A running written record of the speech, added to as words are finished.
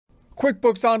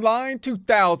QuickBooks Online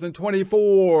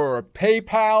 2024,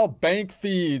 PayPal bank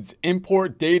feeds,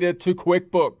 import data to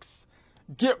QuickBooks.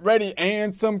 Get ready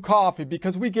and some coffee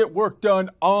because we get work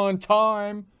done on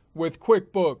time with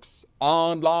QuickBooks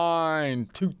Online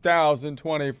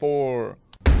 2024.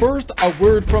 First, a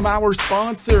word from our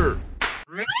sponsor.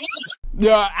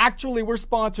 Yeah, actually, we're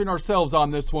sponsoring ourselves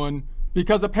on this one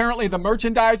because apparently the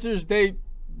merchandisers, they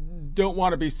don't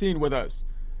want to be seen with us.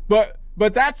 But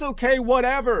that's okay,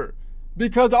 whatever.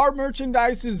 Because our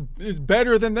merchandise is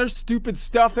better than their stupid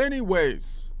stuff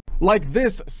anyways. Like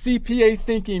this CPA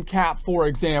thinking cap, for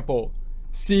example.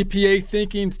 CPA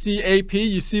thinking CAP,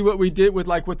 you see what we did with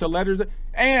the letters?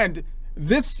 And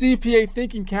this CPA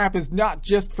thinking cap is not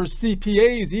just for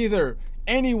CPAs either.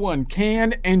 Anyone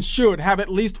can and should have at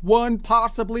least one,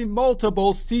 possibly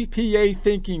multiple CPA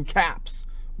thinking caps.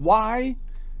 Why?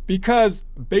 Because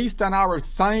based on our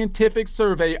scientific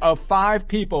survey of 5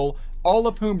 people, all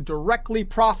of whom directly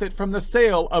profit from the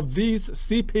sale of these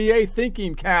CPA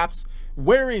thinking caps,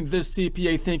 wearing this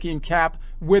CPA thinking cap,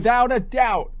 without a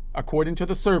doubt, according to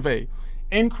the survey,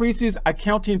 increases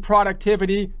accounting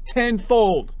productivity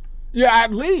tenfold. Yeah,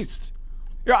 at least.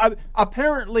 Yeah,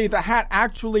 apparently the hat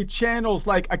actually channels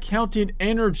accounting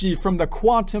energy from the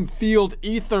quantum field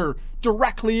ether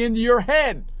directly into your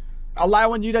head,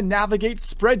 allowing you to navigate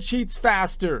spreadsheets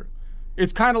faster.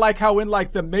 It's kind of like how in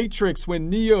the Matrix when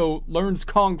Neo learns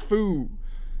Kung Fu,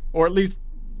 or at least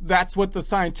that's what the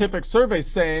scientific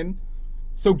survey's saying.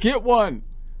 So get one,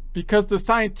 because the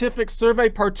scientific survey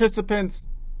participants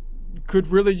could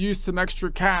really use some extra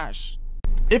cash.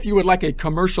 If you would like a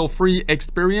commercial-free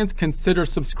experience, consider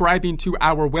subscribing to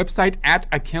our website at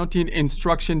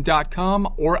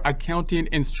accountinginstruction.com or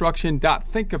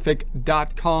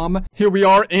accountinginstruction.thinkific.com. Here we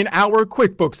are in our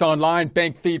QuickBooks Online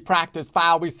bank feed practice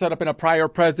file we set up in a prior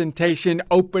presentation,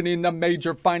 opening the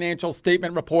major financial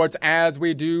statement reports as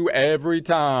we do every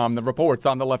time. The reports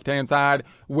on the left-hand side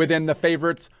within the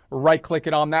favorites.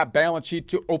 Right-clicking on that balance sheet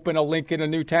to open a link in a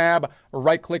new tab.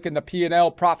 Right-clicking the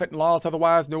P&L, profit and loss,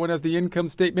 otherwise known as the income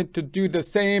statement, to do the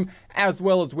same, as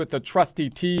well as with the trusty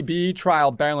TB,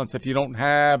 trial balance. If you don't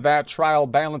have that trial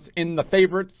balance in the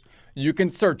favorites, you can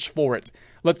search for it.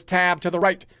 Let's tab to the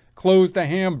right. Close the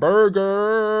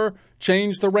hamburger.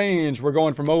 Change the range. We're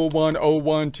going from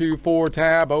 010124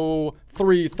 tab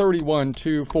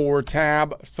 033124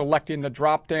 tab, selecting the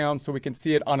drop down so we can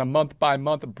see it on a month by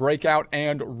month breakout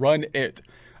and run it.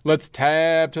 Let's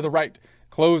tab to the right.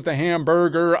 Close the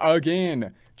hamburger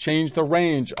again. Change the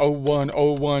range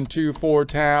 010124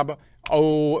 tab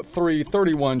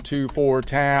 033124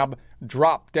 tab,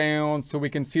 drop down so we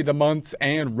can see the months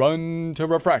and run to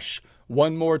refresh.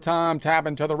 One more time,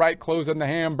 tabbing to the right, closing the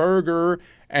hamburger,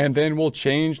 and then we'll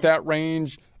change that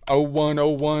range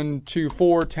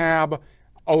 010124 tab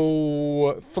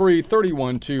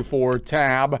 033124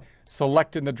 tab,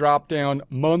 selecting the drop down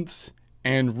months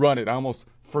and run it. I almost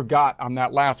forgot on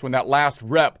that last one. That last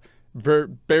rep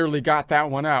barely got that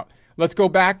one out. Let's go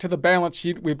back to the balance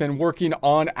sheet. We've been working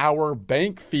on our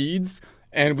bank feeds,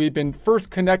 and we've been first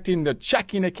connecting the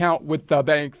checking account with the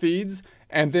bank feeds,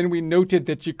 and then we noted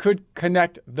that you could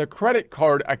connect the credit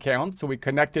card account, so we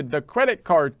connected the credit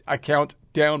card account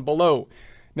down below.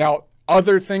 Now,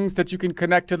 other things that you can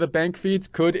connect to the bank feeds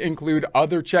could include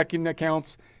other checking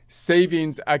accounts,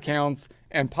 savings accounts,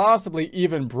 and possibly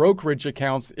even brokerage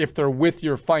accounts if they're with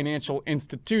your financial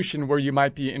institution where you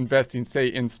might be investing, say,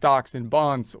 in stocks and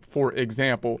bonds, for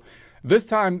example. This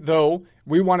time, though,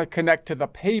 we want to connect to the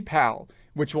PayPal,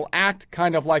 which will act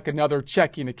kind of like another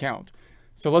checking account.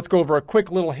 So let's go over a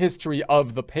quick little history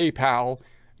of the PayPal.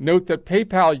 Note that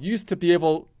PayPal used to be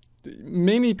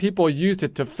many people used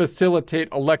it to facilitate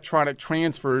electronic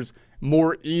transfers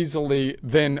more easily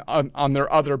than on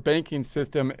their other banking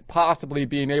system, possibly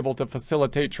being able to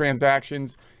facilitate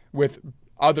transactions with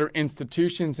other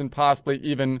institutions and possibly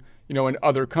even, in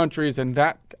other countries and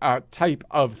that type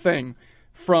of thing.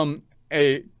 From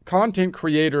a content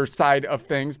creator side of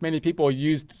things, many people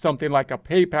used something like a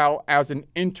PayPal as an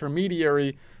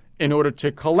intermediary in order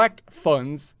to collect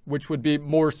funds, which would be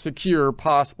more secure,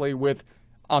 possibly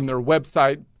on their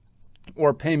website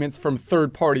or payments from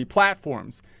third-party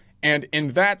platforms. And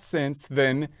in that sense,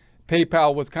 then,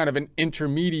 PayPal was kind of an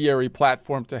intermediary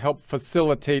platform to help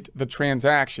facilitate the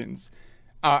transactions.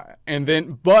 But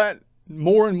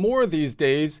more and more these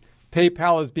days,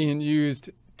 PayPal is being used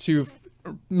to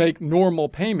make normal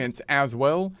payments as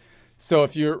well. So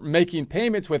if you're making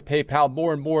payments with PayPal,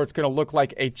 more and more it's going to look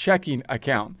like a checking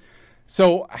account.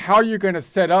 So how you're going to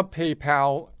set up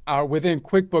PayPal within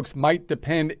QuickBooks might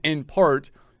depend in part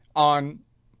on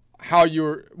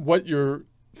what your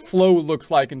flow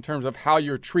looks like in terms of how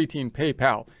you're treating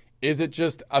PayPal. Is it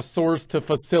just a source to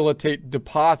facilitate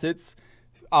deposits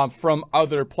from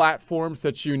other platforms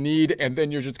that you need, and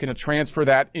then you're just going to transfer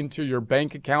that into your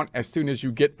bank account as soon as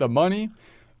you get the money?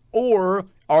 Or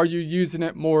are you using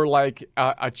it more like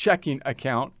a checking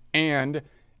account? And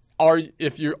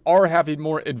if you are having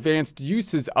more advanced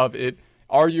uses of it,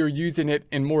 are you using it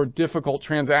in more difficult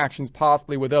transactions,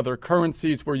 possibly with other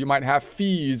currencies where you might have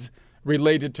fees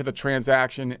related to the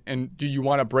transaction? And do you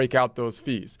want to break out those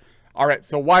fees? All right,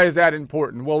 so why is that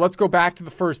important? Well, let's go back to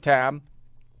the first tab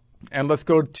and let's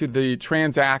go to the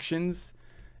transactions,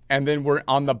 and then we're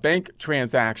on the bank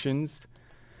transactions.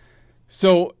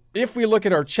 So if we look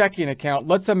at our checking account,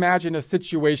 let's imagine a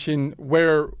situation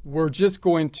where we're just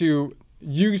going to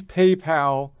use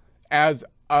PayPal as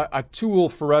a tool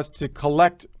for us to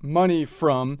collect money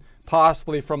from,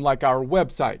 possibly from like our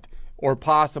website, or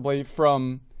possibly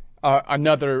from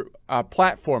another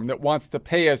platform that wants to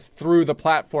pay us through the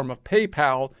platform of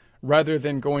PayPal rather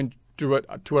than going to an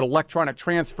electronic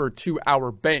transfer to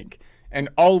our bank. And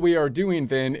all we are doing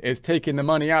then is taking the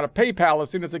money out of PayPal as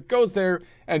soon as it goes there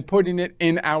and putting it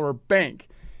in our bank.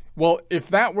 Well, if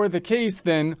that were the case,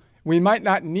 then we might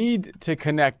not need to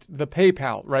connect the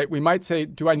PayPal, right? We might say,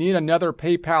 do I need another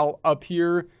PayPal up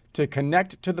here to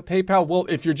connect to the PayPal? Well,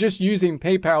 if you're just using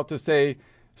PayPal to say,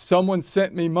 someone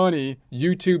sent me money,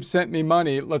 YouTube sent me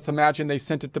money, let's imagine they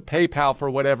sent it to PayPal for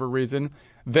whatever reason,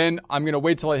 then I'm going to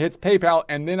wait till it hits PayPal,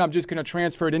 and then I'm just going to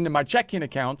transfer it into my checking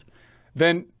account.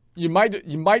 Then you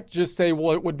might just say,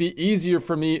 well, it would be easier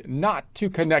for me not to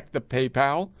connect the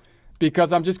PayPal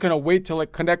because I'm just going to wait till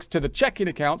it connects to the checking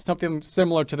account, something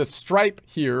similar to the Stripe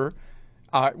here,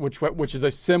 which is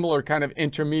a similar kind of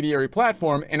intermediary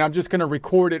platform, and I'm just going to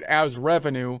record it as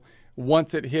revenue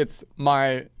once it hits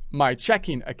my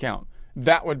checking account.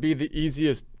 That would be the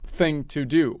easiest thing to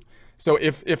do. So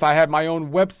if I had my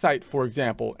own website, for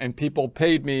example, and people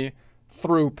paid me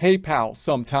through PayPal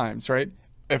sometimes, right?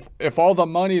 If all the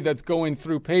money that's going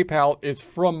through PayPal is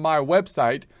from my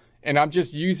website and I'm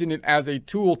just using it as a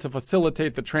tool to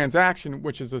facilitate the transaction,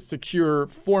 which is a secure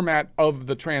format of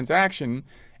the transaction,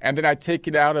 and then I take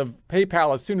it out of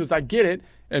PayPal as soon as I get it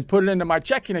and put it into my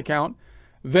checking account,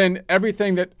 then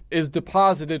everything that is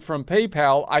deposited from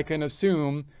PayPal, I can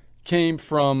assume came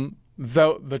from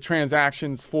the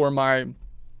transactions for my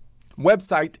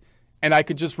website, and I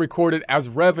could just record it as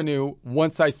revenue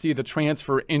once I see the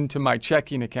transfer into my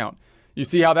checking account. You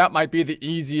see how that might be the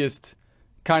easiest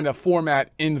kind of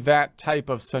format in that type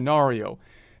of scenario.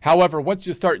 However, once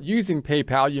you start using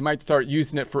PayPal, you might start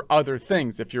using it for other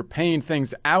things. If you're paying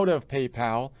things out of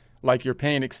PayPal, like you're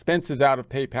paying expenses out of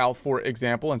PayPal, for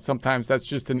example, and sometimes that's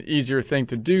just an easier thing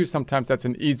to do. Sometimes that's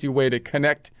an easy way to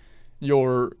connect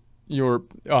your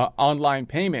online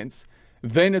payments.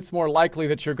 Then it's more likely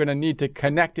that you're going to need to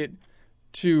connect it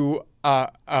to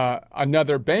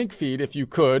another bank feed if you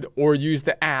could, or use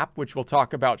the app, which we'll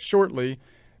talk about shortly,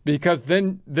 because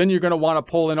then you're going to want to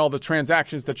pull in all the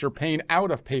transactions that you're paying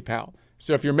out of PayPal.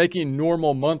 So if you're making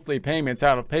normal monthly payments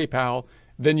out of PayPal,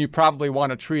 then you probably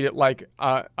want to treat it like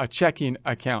a checking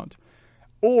account.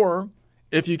 Or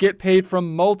if you get paid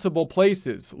from multiple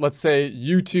places, let's say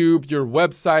YouTube, your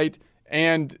website,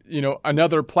 and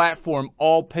another platform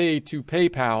all pay to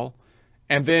PayPal,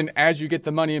 and then as you get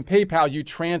the money in PayPal, you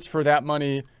transfer that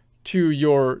money to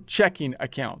your checking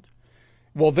account.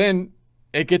 Well, then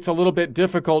it gets a little bit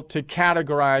difficult to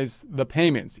categorize the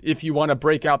payments. If you want to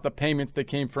break out the payments that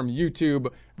came from YouTube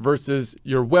versus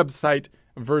your website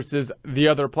versus the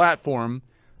other platform,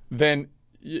 then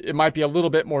it might be a little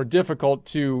bit more difficult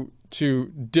to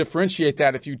differentiate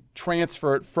that if you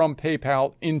transfer it from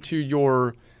PayPal into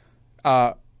your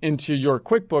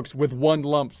QuickBooks with one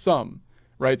lump sum,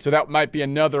 right? So that might be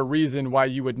another reason why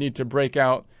you would need to break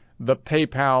out the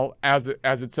PayPal as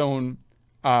its own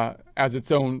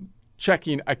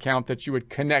checking account that you would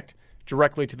connect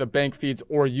directly to the bank feeds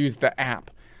or use the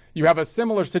app. You have a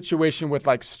similar situation with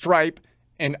like Stripe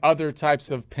and other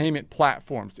types of payment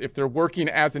platforms. If they're working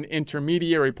as an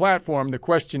intermediary platform, the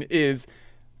question is,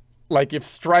 like, if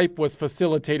Stripe was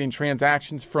facilitating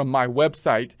transactions from my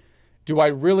website, do I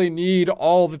really need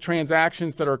all the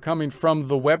transactions that are coming from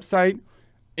the website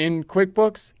in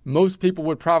QuickBooks? Most people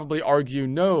would probably argue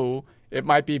no. It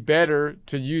might be better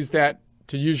to use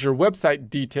your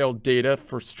website detailed data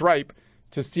for Stripe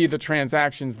to see the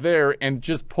transactions there and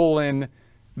just pull in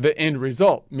the end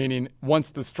result, meaning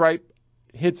once the Stripe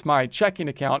hits my checking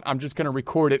account, I'm just going to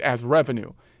record it as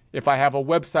revenue. If I have a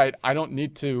website, I don't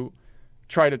need to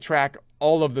try to track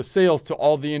all of the sales to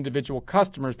all the individual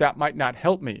customers. That might not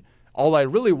help me. All I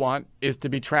really want is to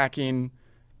be tracking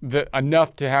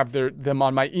enough to have them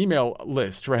on my email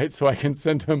list, right? So I can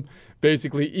send them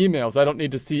basically emails. I don't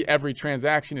need to see every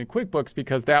transaction in QuickBooks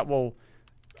because that will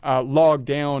log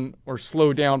down or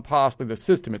slow down possibly the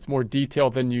system. It's more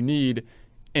detailed than you need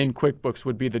in QuickBooks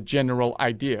would be the general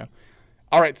idea.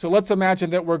 All right, so let's imagine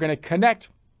that we're going to connect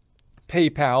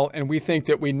PayPal, and we think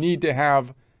that we need to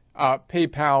have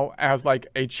PayPal as like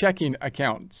a checking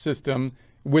account system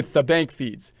with the bank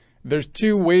feeds. There's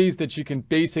two ways that you can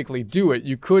basically do it.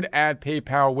 You could add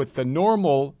PayPal with the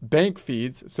normal bank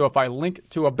feeds. So if I link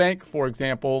to a bank, for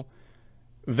example,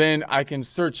 then I can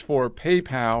search for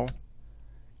PayPal,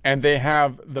 and they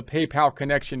have the PayPal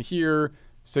connection here.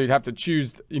 So you'd have to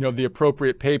choose, the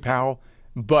appropriate PayPal,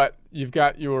 but you've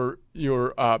got your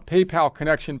PayPal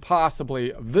connection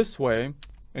possibly this way.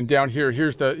 And down here,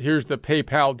 here's the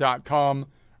PayPal.com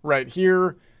right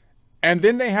here. And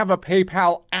then they have a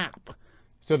PayPal app.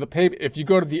 So if you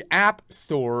go to the App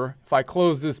Store, if I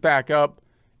close this back up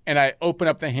and I open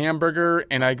up the hamburger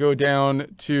and I go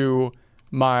down to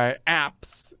my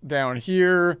apps down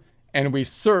here and we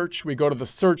go to the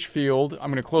search field. I'm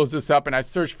going to close this up and I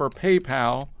search for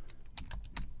PayPal.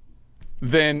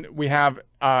 Then we have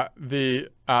the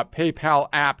PayPal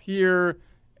app here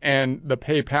and the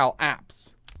PayPal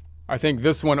apps. I think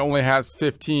this one only has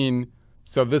 15.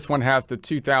 So this one has the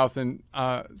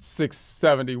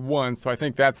 2,671. So I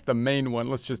think that's the main one.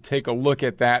 Let's just take a look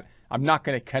at that. I'm not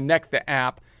going to connect the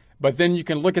app, but then you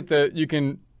can look at you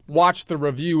can watch the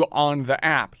review on the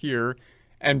app here.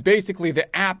 And basically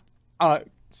the app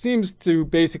seems to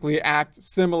basically act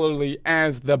similarly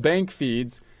as the bank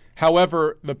feeds.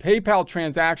 However, the PayPal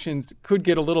transactions could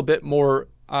get a little bit more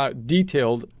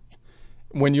detailed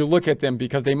when you look at them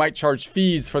because they might charge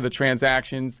fees for the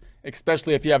transactions,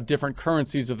 especially if you have different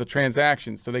currencies of the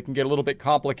transactions. So they can get a little bit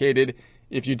complicated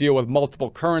if you deal with multiple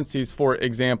currencies, for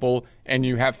example, and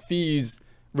you have fees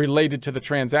related to the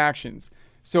transactions.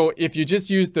 So if you just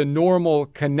use the normal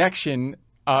connection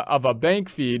of a bank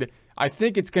feed, I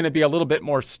think it's going to be a little bit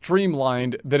more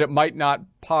streamlined, that it might not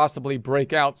possibly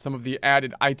break out some of the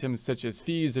added items such as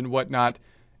fees and whatnot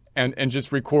and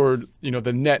just record,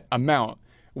 the net amount.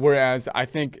 Whereas I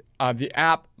think the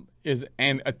app is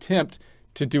an attempt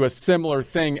to do a similar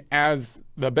thing as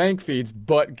the bank feeds,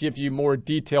 but give you more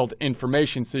detailed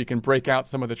information so you can break out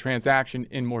some of the transaction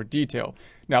in more detail.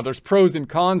 Now, there's pros and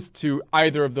cons to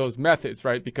either of those methods,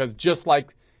 right? Because just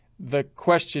like the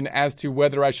question as to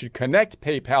whether I should connect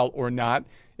PayPal or not,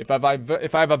 if I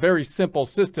have a very simple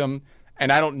system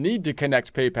and I don't need to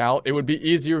connect PayPal, it would be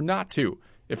easier not to.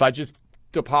 If I just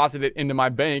deposit it into my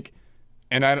bank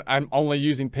and I'm only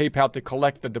using PayPal to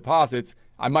collect the deposits,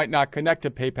 I might not connect to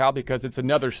PayPal because it's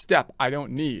another step I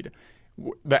don't need.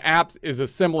 The app is a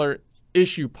similar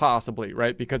issue possibly,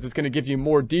 right? Because it's going to give you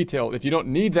more detail. If you don't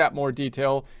need that more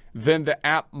detail, then the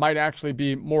app might actually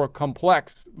be more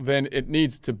complex than it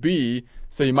needs to be.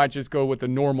 So you might just go with the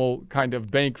normal kind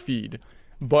of bank feed.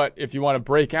 But if you want to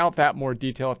break out that more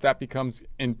detail, if that becomes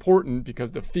important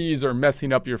because the fees are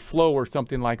messing up your flow or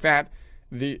something like that,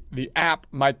 the app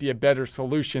might be a better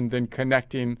solution than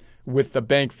connecting with the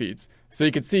bank feeds. So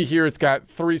you can see here it's got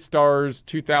 3 stars,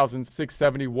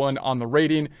 2,671 on the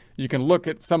rating. You can look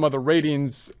at some of the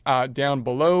ratings down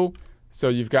below. So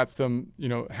you've got some,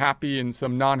 happy and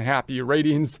some non-happy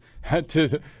ratings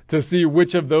to see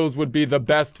which of those would be the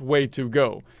best way to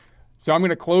go. So I'm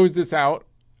going to close this out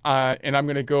and I'm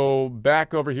going to go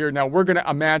back over here. Now we're going to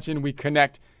imagine we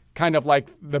connect kind of like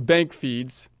the bank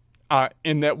feeds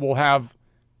in that we'll have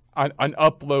an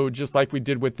upload just like we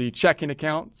did with the checking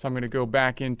account. So I'm going to go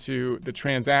back into the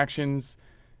transactions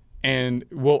and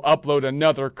we'll upload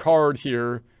another card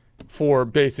here for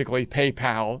basically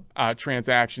PayPal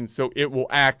transactions. So it will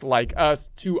act like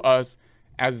to us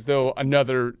as though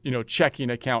another,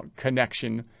 checking account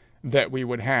connection that we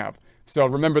would have. So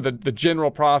remember the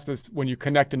general process when you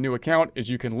connect a new account is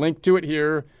you can link to it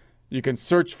here, you can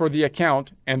search for the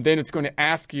account, and then it's going to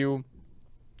ask you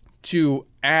to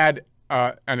add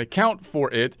an account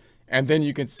for it, and then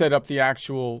you can set up the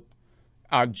actual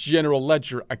general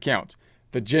ledger account.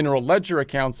 The general ledger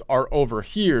accounts are over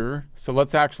here, so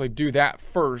let's actually do that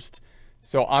first.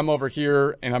 So I'm over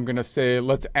here and I'm going to say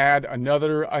let's add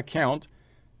another account,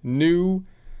 new,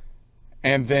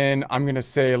 and then I'm going to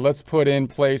say let's put in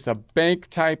place a bank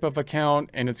type of account,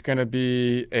 and it's going to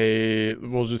be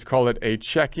we'll just call it a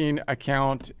checking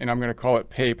account, and I'm going to call it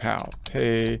PayPal.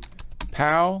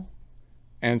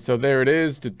 And so there it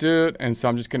is, and so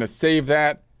I'm just going to save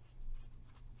that.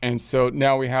 And so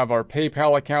now we have our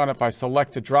PayPal account. If I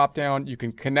select the drop down, you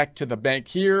can connect to the bank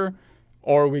here,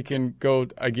 or we can go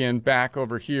again back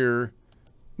over here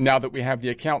now that we have the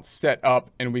account set up,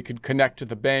 and we could connect to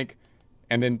the bank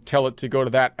and then tell it to go to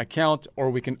that account,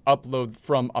 or we can upload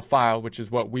from a file, which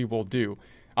is what we will do.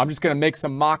 I'm just going to make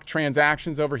some mock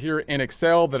transactions over here in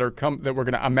Excel that we're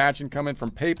going to imagine coming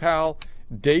from PayPal.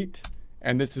 Date,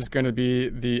 and this is going to be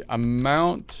the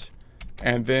amount,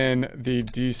 and then the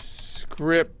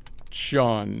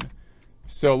description.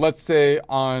 So let's say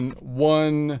on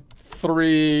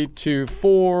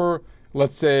 1/3/24,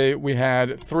 let's say we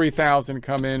had 3,000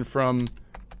 come in from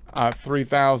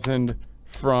 3,000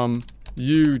 from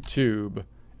YouTube,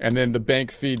 and then the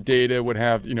bank feed data would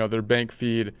have, you know, their bank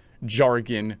feed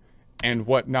jargon and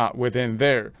whatnot within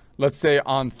there. Let's say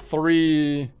on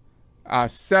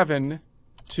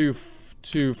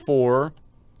 3/7/24,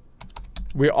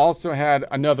 we also had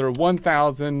another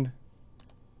 1,000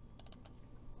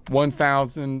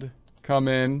 come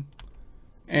in,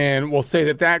 and we'll say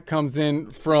that that comes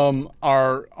in from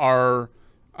our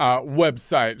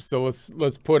website. So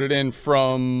let's put it in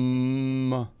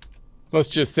from, let's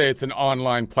just say it's an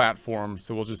online platform.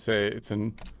 So we'll just say it's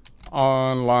an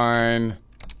online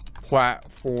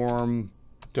platform.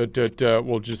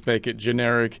 We'll just make it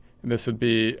generic, and this would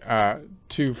be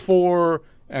 24.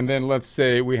 And then let's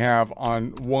say we have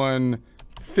on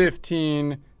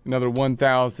 1/15 another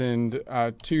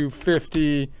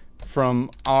 1,250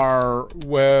 from our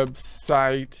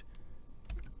website,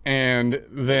 and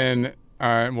then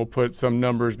we'll put some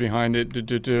numbers behind it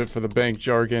for the bank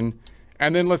jargon.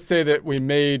 And then let's say that we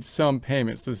made some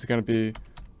payments. This is going to be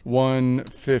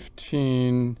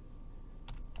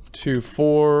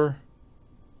 1/15/24,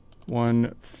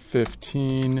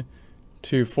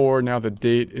 1/15/24. Now the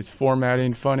date is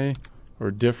formatting funny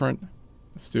or different.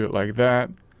 Let's do it like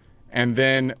that. And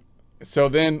then, so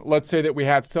then let's say that we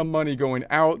had some money going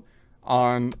out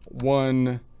on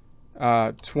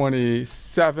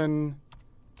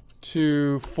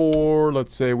 1/27/24.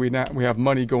 Let's say we have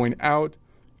money going out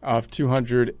of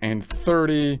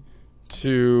 230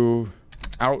 to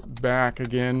Outback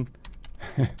again.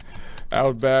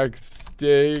 Outback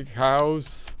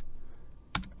Steakhouse.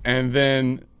 And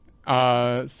then,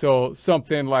 so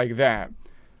something like that.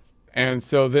 And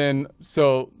so then,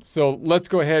 so let's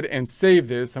go ahead and save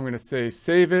this. I'm going to say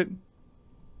save it.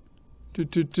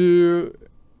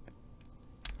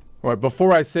 All right,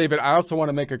 before I save it, I also want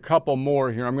to make a couple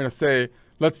more here. I'm going to say,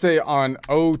 let's say on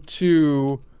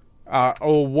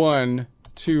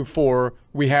 02/01/24,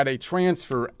 we had a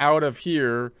transfer out of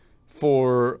here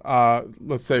for,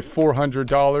 let's say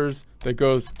 $400 that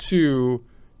goes to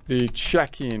the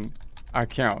checking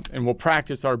account. And we'll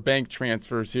practice our bank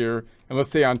transfers here. And let's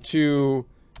say on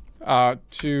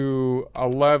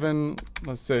 2/11,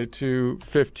 let's say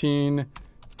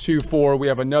 2/15/24, we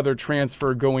have another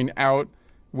transfer going out,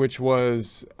 which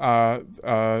was,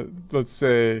 let's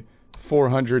say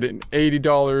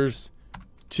 $480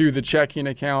 to the checking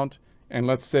account. And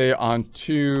let's say on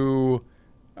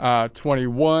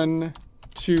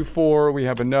 2/21/24, we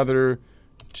have another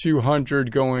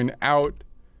 200 going out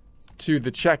to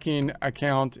the checking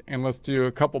account. And let's do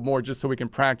a couple more just so we can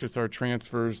practice our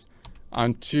transfers.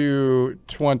 On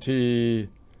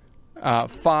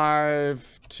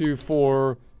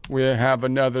 2/25/24, we have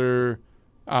another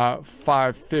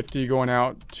 550 going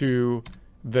out to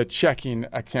the checking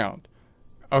account.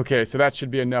 Okay, so that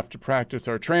should be enough to practice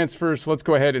our transfers. So let's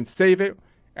go ahead and save it.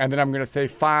 And then I'm going to say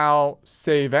File,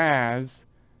 Save As,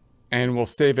 and we'll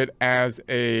save it as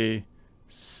a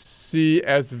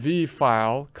CSV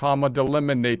file, comma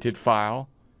delimited file.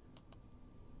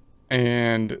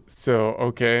 And so,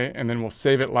 okay, and then we'll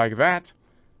save it like that.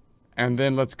 And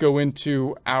then let's go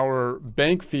into our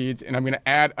bank feeds, and I'm going to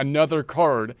add another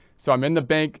card. So I'm in the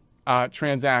bank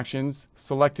transactions,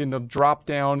 selecting the drop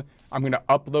down. I'm going to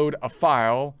upload a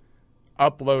file,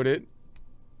 upload it.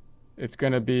 It's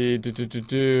going to be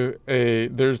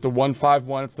there's the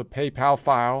 151. It's the PayPal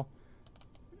file.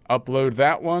 Upload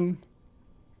that one.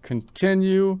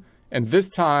 Continue. And this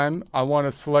time I want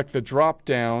to select the drop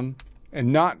down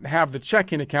and not have the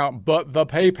checking account, but the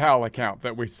PayPal account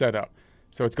that we set up.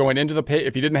 So it's going into the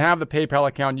if you didn't have the PayPal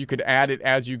account, you could add it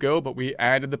as you go, but we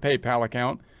added the PayPal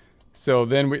account. So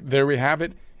then there we have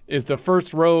it. Is the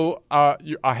first row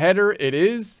a header? It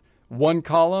is. One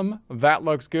column. That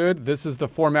looks good. This is the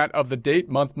format of the date,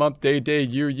 month, day,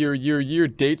 year,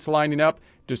 dates lining up,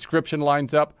 description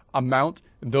lines up, amount.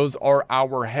 Those are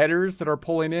our headers that are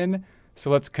pulling in. So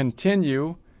let's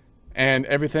continue, and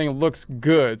everything looks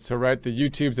good. So right, the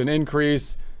YouTube's an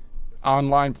increase,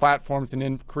 online platforms an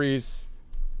increase,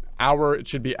 it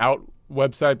should be out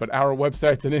website, but our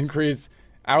website's an increase,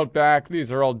 Outback,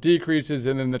 these are all decreases,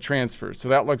 and then the transfers. So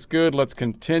that looks good. Let's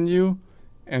continue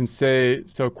and say,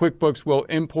 so QuickBooks will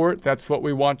import. That's what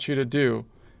we want you to do.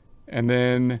 And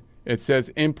then It says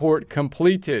import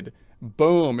completed.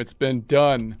 Boom, it's been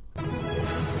done.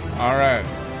 All right,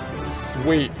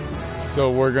 sweet.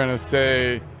 So we're gonna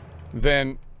say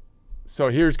then, so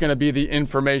here's gonna be the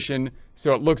information.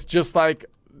 So it looks just like,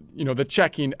 you know, the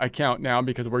checking account now,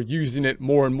 because we're using it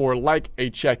more and more like a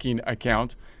checking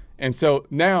account. And so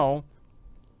now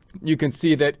you can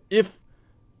see that if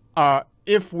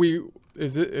we,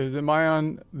 am I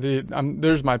on the,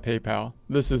 there's my PayPal.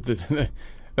 This is the,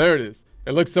 there it is.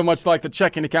 It looks so much like the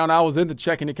checking account. I was in the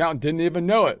checking account and didn't even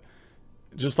know it.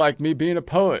 Just like me being a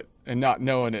poet and not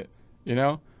knowing it, you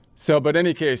know? So, but in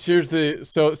any case, here's the,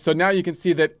 so now you can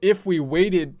see that if we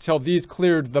waited till these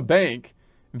cleared the bank,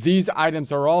 these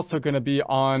items are also going to be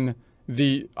on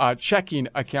the checking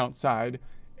account side.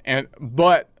 And,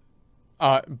 but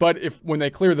if when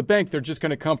they clear the bank, they're just going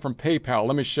to come from PayPal.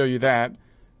 Let me show you that.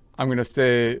 I'm going to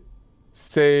say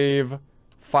save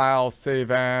file, save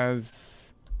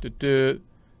as, and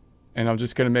I'm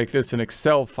just going to make this an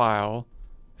Excel file.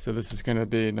 So this is going to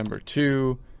be number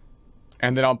 2.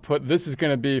 And then I'll put, this is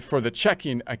going to be for the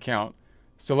checking account.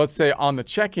 So let's say on the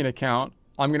checking account,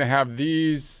 I'm going to have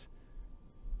these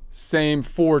same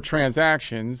 4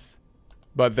 transactions,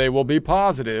 but they will be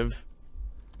positive.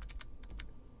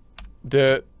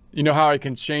 You know how I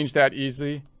can change that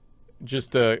easily?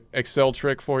 Just a Excel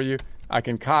trick for you. I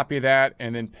can copy that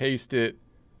and then paste it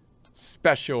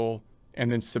special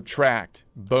and then subtract.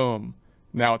 Boom.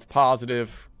 Now it's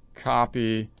positive.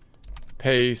 Copy,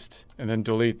 paste, and then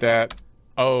delete that.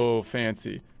 Oh,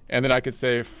 fancy. And then I could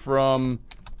say from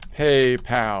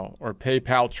PayPal or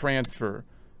PayPal transfer,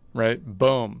 right?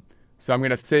 Boom. So I'm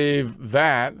going to save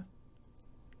that.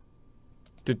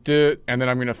 And then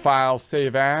I'm going to file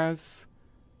save as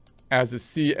a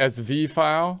CSV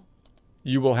file.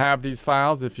 You will have these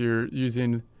files if you're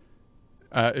using,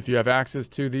 if you have access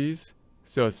to these.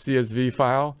 So a CSV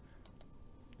file,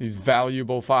 these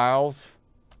valuable files.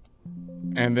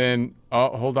 And then,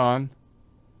 oh, hold on.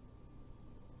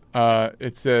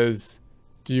 It says,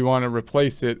 do you want to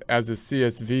replace it as a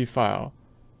CSV file?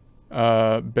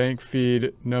 Bank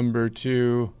feed number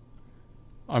 2.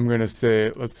 I'm going to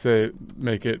say, let's say,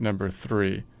 make it number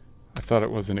 3. I thought it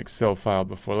was an Excel file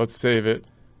before. Let's save it.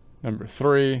 Number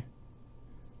 3.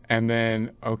 And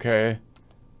then, okay.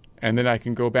 And then I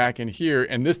can go back in here.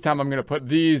 And this time I'm going to put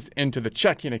these into the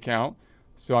checking account.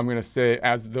 So I'm going to say,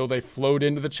 as though they flowed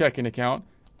into the checking account,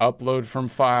 upload from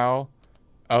file,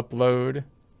 upload.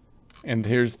 And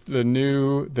here's the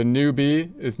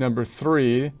newbie is number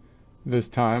 3 this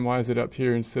time. Why is it up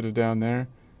here instead of down there?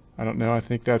 I don't know. I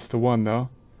think that's the one though.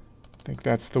 I think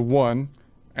that's the one.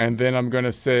 And then I'm going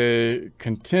to say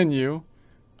continue,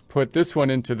 put this one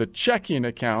into the checking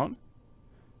account.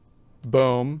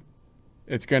 Boom.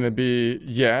 It's going to be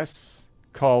yes,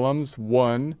 columns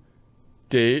 1,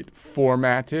 date,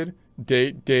 formatted,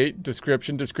 date,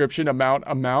 description, amount,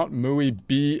 MUI,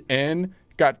 BN.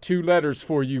 Got 2 letters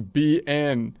for you,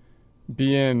 BN.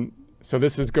 So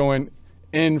this is going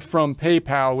in from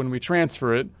PayPal when we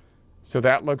transfer it. So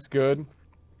that looks good.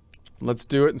 Let's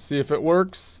do it and see if it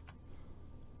works.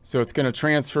 So it's going to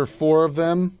transfer 4 of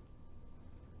them.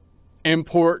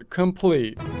 Import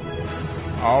complete.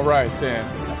 All right then,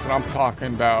 that's what I'm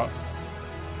talking about.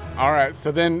 All right,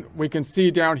 so then we can see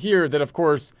down here that of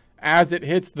course, as it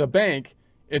hits the bank,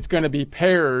 it's going to be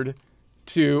paired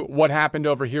to what happened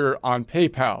over here on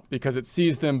PayPal because it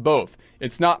sees them both.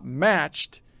 It's not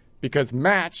matched because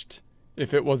matched,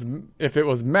 if it was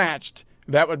matched,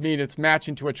 that would mean it's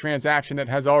matching to a transaction that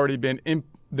has already been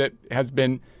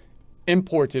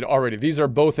imported already. These are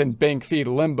both in bank feed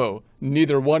limbo.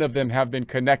 Neither one of them have been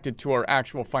connected to our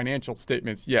actual financial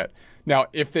statements yet. Now,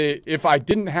 if I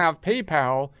didn't have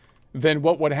PayPal, then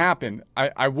what would happen?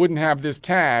 I wouldn't have this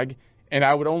tag and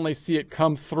I would only see it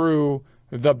come through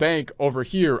the bank over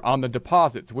here on the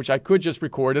deposits, which I could just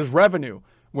record as revenue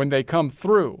when they come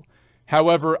through.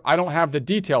 However, I don't have the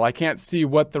detail. I can't see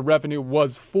what the revenue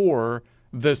was for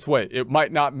this way. It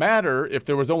might not matter if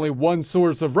there was only one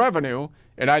source of revenue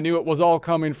and I knew it was all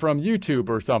coming from YouTube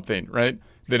or something, right?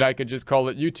 That I could just call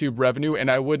it YouTube revenue and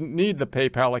I wouldn't need the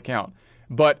PayPal account.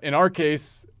 But in our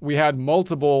case, we had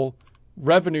multiple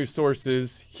revenue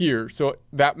sources here. So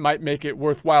that might make it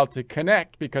worthwhile to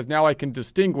connect because now I can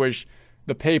distinguish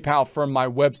the PayPal from my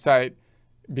website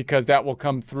because that will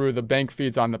come through the bank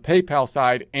feeds on the PayPal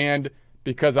side. And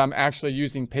because I'm actually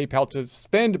using PayPal to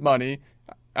spend money,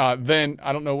 then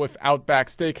I don't know if Outback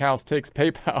Steakhouse takes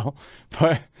PayPal,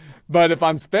 but if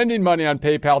I'm spending money on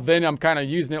PayPal, then I'm kind of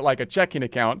using it like a checking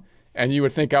account. And you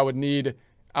would think I would need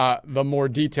the more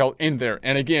detail in there.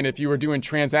 And again, if you were doing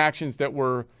transactions that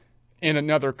were in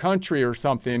another country or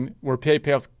something where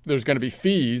PayPal, there's going to be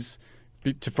fees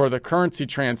for the currency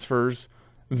transfers,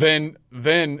 then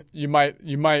you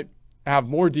might have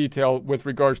more detail with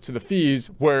regards to the fees,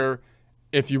 where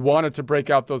if you wanted to break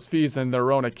out those fees in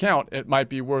their own account, it might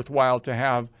be worthwhile to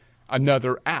have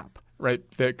another app, right,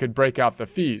 that could break out the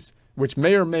fees, which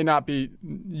may or may not be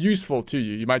useful to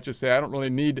you. You might just say, I don't really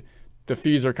need, the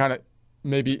fees are kind of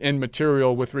maybe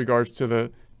immaterial with regards to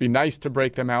be nice to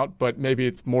break them out, but maybe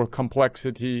it's more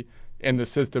complexity in the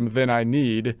system than I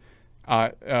need.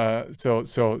 So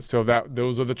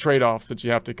those are the trade-offs that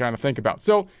you have to kind of think about.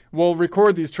 So we'll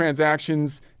record these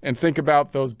transactions and think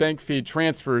about those bank feed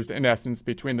transfers, in essence,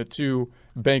 between the two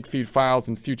bank feed files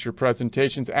in future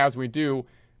presentations. As we do,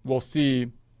 we'll see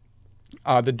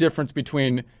the difference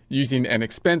between using an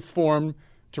expense form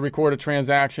to record a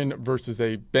transaction versus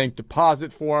a bank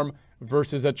deposit form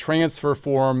versus a transfer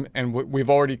form. And we've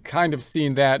already kind of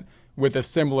seen that with a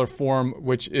similar form,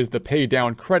 which is the pay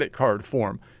down credit card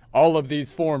form. All of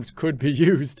these forms could be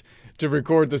used to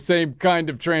record the same kind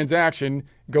of transaction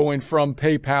going from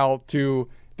PayPal to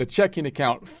the checking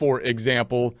account, for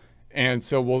example. And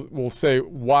so we'll say,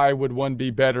 why would one be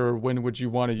better? When would you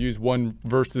want to use one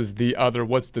versus the other?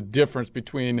 What's the difference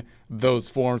between those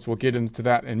forms? We'll get into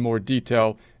that in more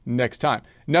detail next time.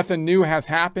 Nothing new has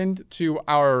happened to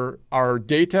our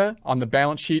data on the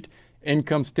balance sheet,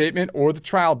 income statement, or the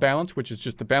trial balance, which is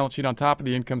just the balance sheet on top of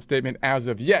the income statement as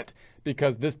of yet,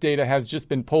 because this data has just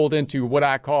been pulled into what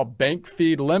I call bank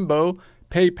feed limbo,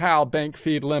 PayPal bank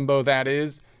feed limbo, that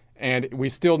is. And we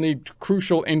still need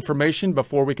crucial information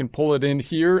before we can pull it in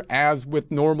here, as with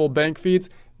normal bank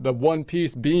feeds, the one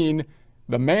piece being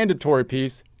the mandatory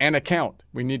piece, an account.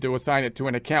 We need to assign it to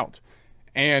an account.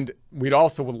 And we'd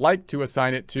also would like to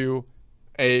assign it to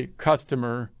a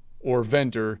customer or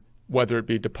vendor, whether it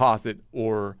be deposit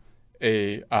or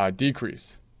a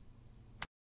decrease.